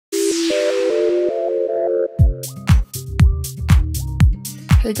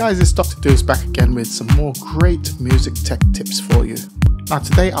Hey guys, it's Dr Duce back again with some more great music tech tips for you. Now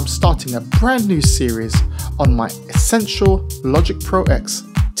today I'm starting a brand new series on my essential Logic Pro X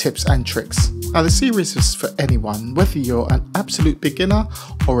tips and tricks. Now the series is for anyone, whether you're an absolute beginner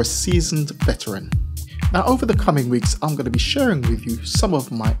or a seasoned veteran. Now over the coming weeks I'm going to be sharing with you some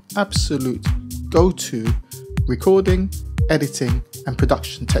of my absolute go-to recording, editing and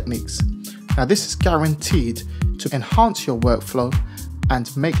production techniques. Now this is guaranteed to enhance your workflow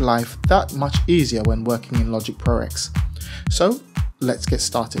and make life that much easier when working in Logic Pro X. So let's get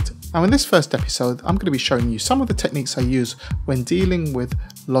started. Now in this first episode, I'm going to be showing you some of the techniques I use when dealing with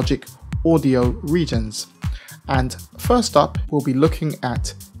Logic audio regions. And first up, we'll be looking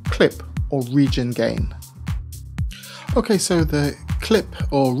at clip or region gain. Okay, so the clip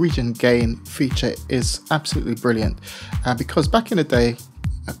or region gain feature is absolutely brilliant because back in the day,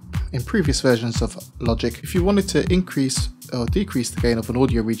 in previous versions of Logic, if you wanted to increase or decrease the gain of an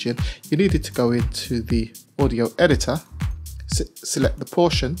audio region, you needed to go into the audio editor, select the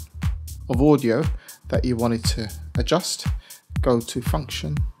portion of audio that you wanted to adjust, go to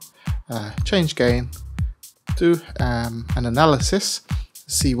function, change gain, do an analysis,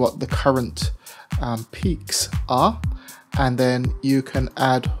 see what the current peaks are, and then you can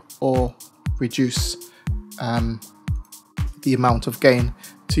add or reduce the amount of gain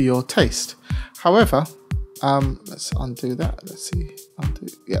to your taste. However, let's undo that. Let's see, undo.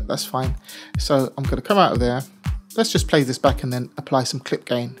 Yeah, that's fine. So I'm going to come out of there. Let's just play this back and then apply some clip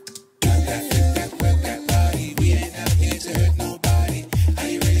gain.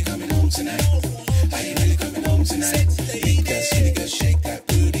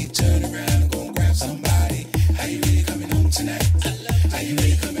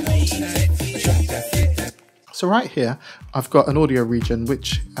 So right here, I've got an audio region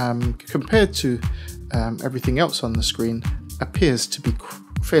which, compared to everything else on the screen, appears to be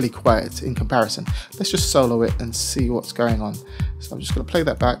fairly quiet in comparison. Let's just solo it and see what's going on. So I'm just going to play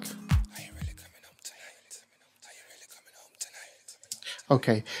that back.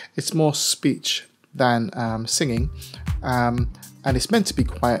 Okay, it's more speech than singing, and it's meant to be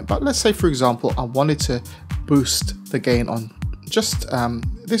quiet. But let's say, for example, I wanted to boost the gain on just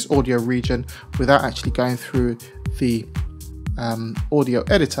this audio region without actually going through the audio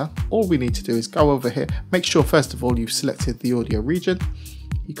editor. All we need to do is go over here, make sure first of all you've selected the audio region.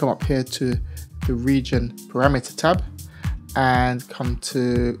 You come up here to the region parameter tab and come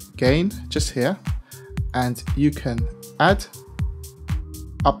to gain just here, and you can add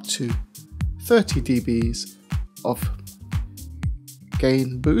up to 30 dBs of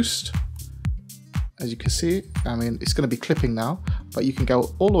gain boost. As you can see, I mean, it's going to be clipping now, but you can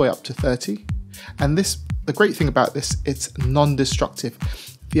go all the way up to 30. And the great thing about this, it's non-destructive.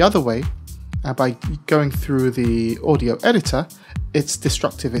 The other way, by going through the audio editor, it's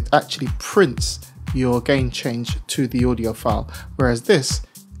destructive. It actually prints your gain change to the audio file. Whereas this,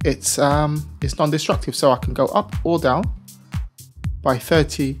 it's non-destructive. So I can go up or down by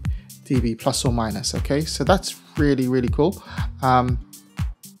 30 dB plus or minus. Okay, so that's really, really cool.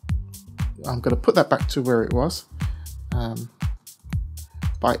 I'm going to put that back to where it was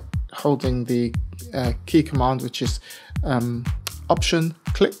by holding the key command, which is option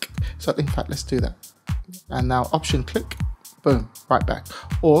click. So in fact, let's do that. And now option click, boom, right back.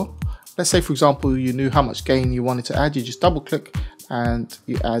 Or let's say, for example, you knew how much gain you wanted to add. You just double click and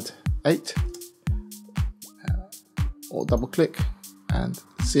you add 8, or double click and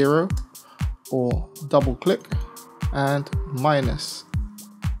 0, or double click and minus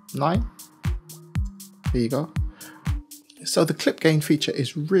 9. There you go. So the clip gain feature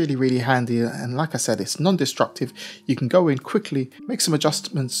is really, really handy, and like I said, it's non-destructive. You can go in quickly, make some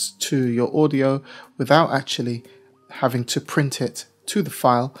adjustments to your audio without actually having to print it to the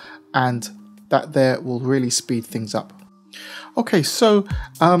file, and that there will really speed things up. Okay, so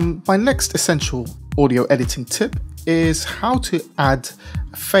my next essential audio editing tip is how to add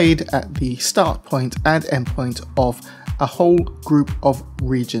a fade at the start point and end point of a whole group of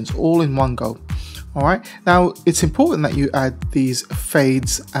regions all in one go. Alright, now it's important that you add these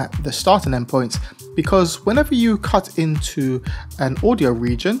fades at the start and end points, because whenever you cut into an audio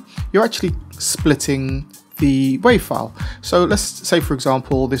region, you're actually splitting the WAV file. So let's say, for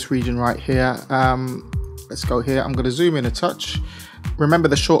example, this region right here, let's go here, I'm going to zoom in a touch. Remember,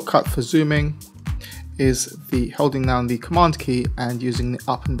 the shortcut for zooming is holding down the command key and using the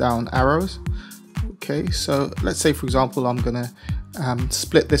up and down arrows. Okay, so let's say, for example, I'm going to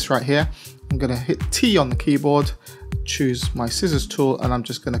split this right here. I'm going to hit T on the keyboard, choose my scissors tool, and I'm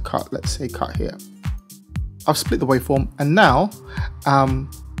just going to cut, let's say cut here. I've split the waveform, and now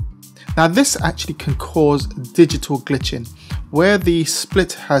Now this actually can cause digital glitching. Where the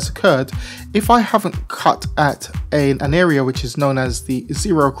split has occurred, if I haven't cut at an area which is known as the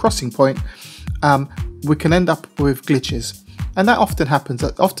zero crossing point, we can end up with glitches. And that often happens.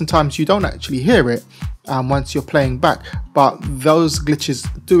 Oftentimes you don't actually hear it once you're playing back, but those glitches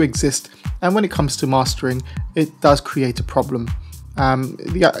do exist, and when it comes to mastering, it does create a problem.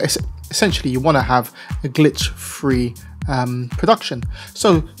 Yeah, essentially you want to have a glitch-free production.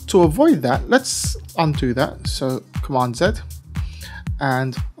 So to avoid that, let's undo that. So Command Z,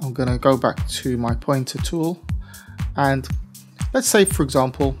 and I'm going to go back to my pointer tool, and let's say, for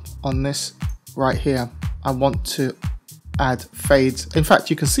example, on this right here, I want to add fades. In fact,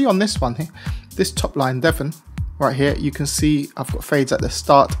 you can see on this one here, this top line Devon right here, you can see I've got fades at the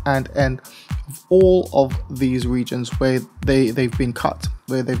start and end of all of these regions where they've been cut,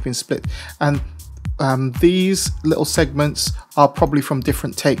 where they've been split, and these little segments are probably from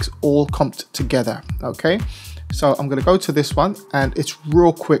different takes all comped together. Okay, so I'm going to go to this one, and it's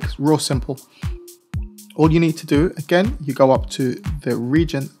real quick, real simple. All you need to do, again, you go up to the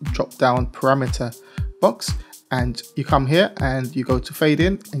region drop down parameter box, and you come here and you go to fade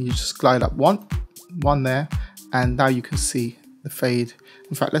in, and you just glide up one there, and now you can see the fade.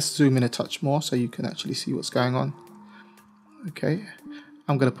 In fact, let's zoom in a touch more so you can actually see what's going on. Okay,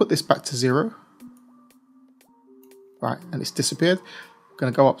 I'm going to put this back to 0. Right, and it's disappeared. I'm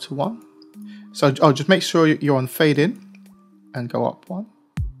going to go up to 1. So I'll just make sure you're on fade in and go up 1.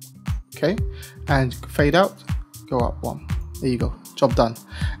 Okay, and fade out, go up 1. There you go, job done.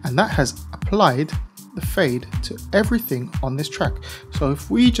 And that has applied the fade to everything on this track. So if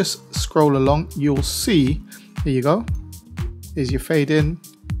we just scroll along, you'll see, there you go, is your fade in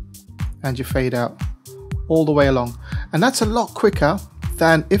and your fade out all the way along. And that's a lot quicker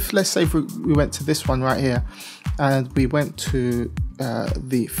than if, let's say, we went to this one right here, and we went to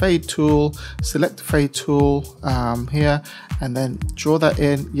the fade tool, select the fade tool here, and then draw that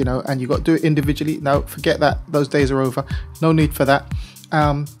in, you know, and you got to do it individually. No, forget that, those days are over, no need for that.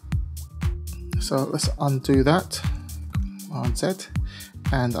 So let's undo that, Command Z,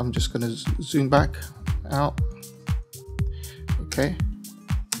 and I'm just going to zoom back out. Okay,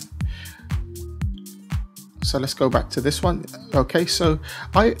 so let's go back to this one. Okay, so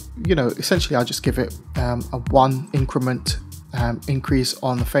essentially I just give it a 1 increment increase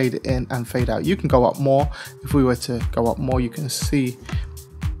on the fade in and fade out. You can go up more. If we were to go up more, you can see,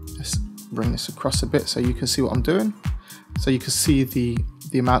 let's bring this across a bit so you can see what I'm doing. So you can see the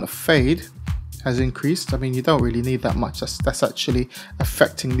amount of fade has increased. I mean, you don't really need that much. That's actually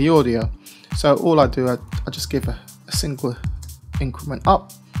affecting the audio. So all I do, I just give a single increment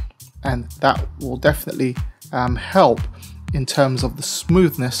up, and that will definitely help in terms of the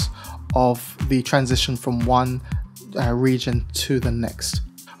smoothness of the transition from one region to the next.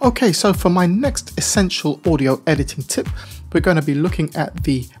 Okay, so for my next essential audio editing tip, we're going to be looking at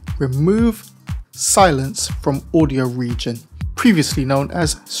the remove silence from audio region, previously known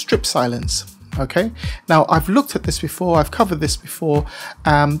as strip silence. Okay, now I've looked at this before, I've covered this before,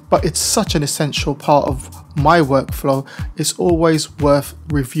 but it's such an essential part of my workflow. It's always worth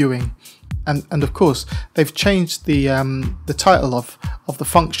reviewing. And of course, they've changed the title of the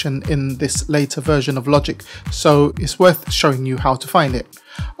function in this later version of Logic, so it's worth showing you how to find it.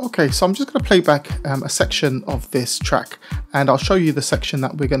 Okay, so I'm just going to play back a section of this track, and I'll show you the section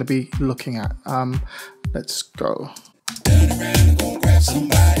that we're going to be looking at. Let's go. Turn around and go grab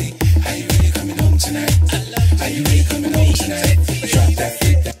somebody. Are you really coming home tonight? Are you really coming home tonight? Drop that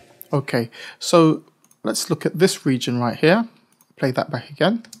feet. Okay, so let's look at this region right here. Play that back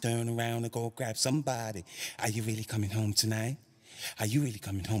again. Turn around and go grab somebody. Are you really coming home tonight? Are you really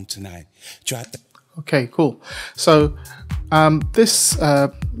coming home tonight? Drop the... Okay, cool. So this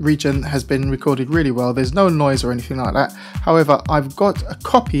region has been recorded really well. There's no noise or anything like that. However, I've got a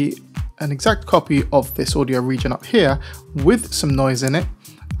copy, an exact copy of this audio region up here with some noise in it,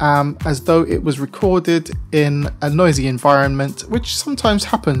 as though it was recorded in a noisy environment, which sometimes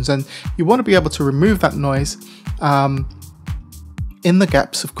happens, and you want to be able to remove that noise in the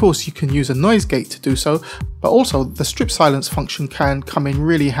gaps. Of course, you can use a noise gate to do so, but also the strip silence function can come in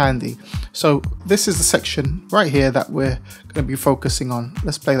really handy. So this is the section right here that we're going to be focusing on.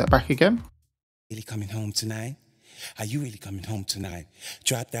 Let's play that back again. Really coming home tonight? Are you really coming home tonight?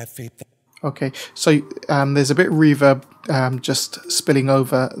 Drop that faith. Okay, so there's a bit of reverb just spilling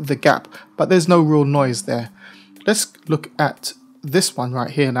over the gap, but there's no real noise there. Let's look at this one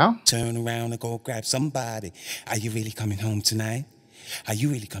right here now. Turn around and go grab somebody. Are you really coming home tonight? Are you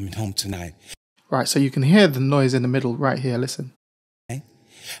really coming home tonight? Right, so you can hear the noise in the middle right here. Listen.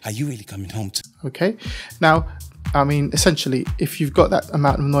 Are you really coming home? Okay, now I mean, essentially, if you've got that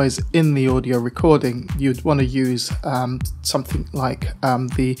amount of noise in the audio recording, you'd want to use something like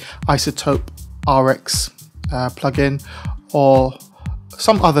the Isotope RX plugin or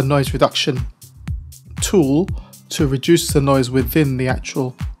some other noise reduction tool to reduce the noise within the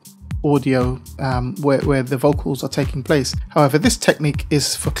actual audio where the vocals are taking place. However, this technique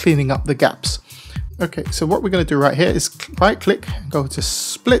is for cleaning up the gaps. Okay, so what we're going to do right here is right click, go to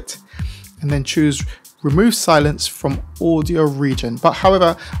split, and then choose remove silence from audio region. But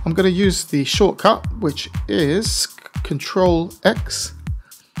however, I'm going to use the shortcut, which is Control X.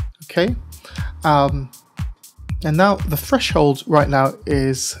 Okay, and now the threshold right now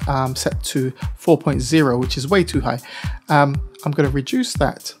is set to 4.0, which is way too high. I'm going to reduce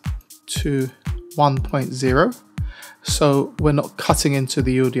that to 1.0. So we're not cutting into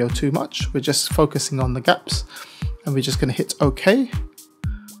the audio too much. We're just focusing on the gaps, and we're just going to hit OK.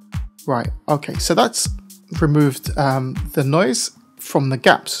 Right, okay, so that's removed the noise from the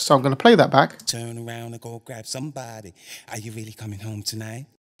gaps. So I'm going to play that back. Turn around and go grab somebody. Are you really coming home tonight?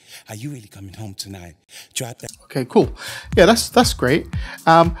 Are you really coming home tonight? Drop that. Okay, cool. Yeah, that's great.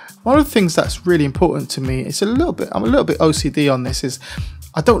 One of the things that's really important to me, I'm a little bit OCD on this, is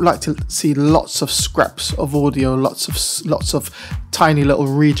I don't like to see lots of scraps of audio, lots of tiny little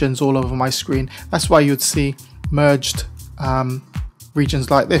regions all over my screen. That's why you'd see merged regions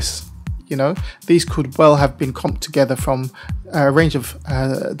like this. You know, these could well have been comped together from a range of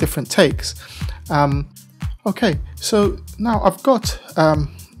different takes. Okay, so now I've got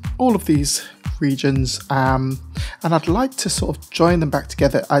all of these regions, and I'd like to sort of join them back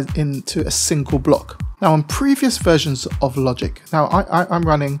together into a single block. Now, on previous versions of Logic, now I'm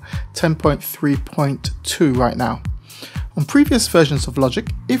running 10.3.2 right now. On previous versions of Logic,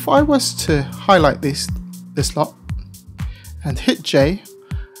 if I was to highlight this lot and hit J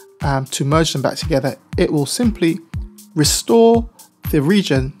to merge them back together, it will simply restore the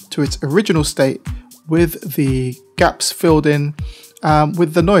region to its original state with the gaps filled in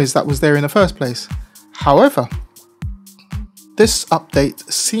with the noise that was there in the first place. However, this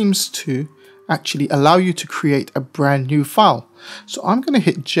update seems to actually allow you to create a brand new file. So I'm going to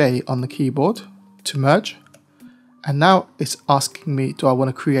hit J on the keyboard to merge, and now it's asking me, do I want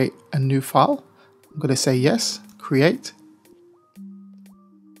to create a new file? I'm going to say yes, create.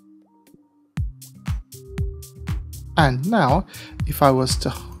 And now if I was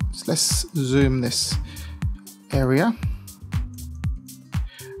to, let's zoom this area,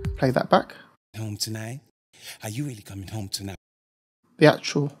 play that back. Home tonight? Are you really coming home tonight? The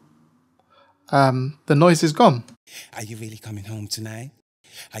actual the noise is gone. Are you really coming home tonight?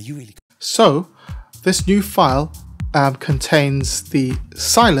 Are you really? So this new file contains the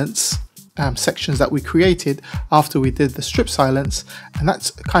silence sections that we created after we did the strip silence, and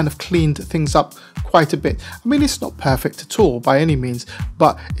that's kind of cleaned things up quite a bit. I mean, it's not perfect at all by any means,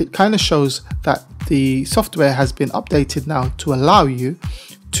 but it kind of shows that the software has been updated now to allow you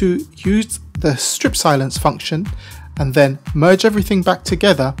to use the strip silence function and then merge everything back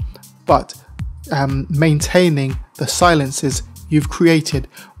together, but maintaining the silences you've created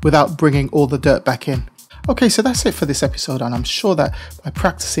without bringing all the dirt back in. Okay, so that's it for this episode, and I'm sure that by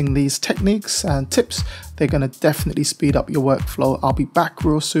practicing these techniques and tips, they're going to definitely speed up your workflow. I'll be back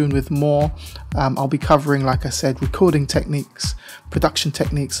real soon with more. I'll be covering, like I said, recording techniques, production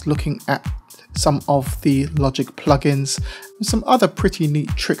techniques, looking at some of the Logic plugins, and some other pretty neat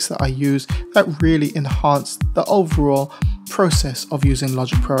tricks that I use that really enhance the overall process of using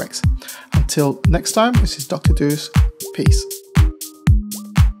Logic Pro X. Until next time, this is Dr. Duce. Peace.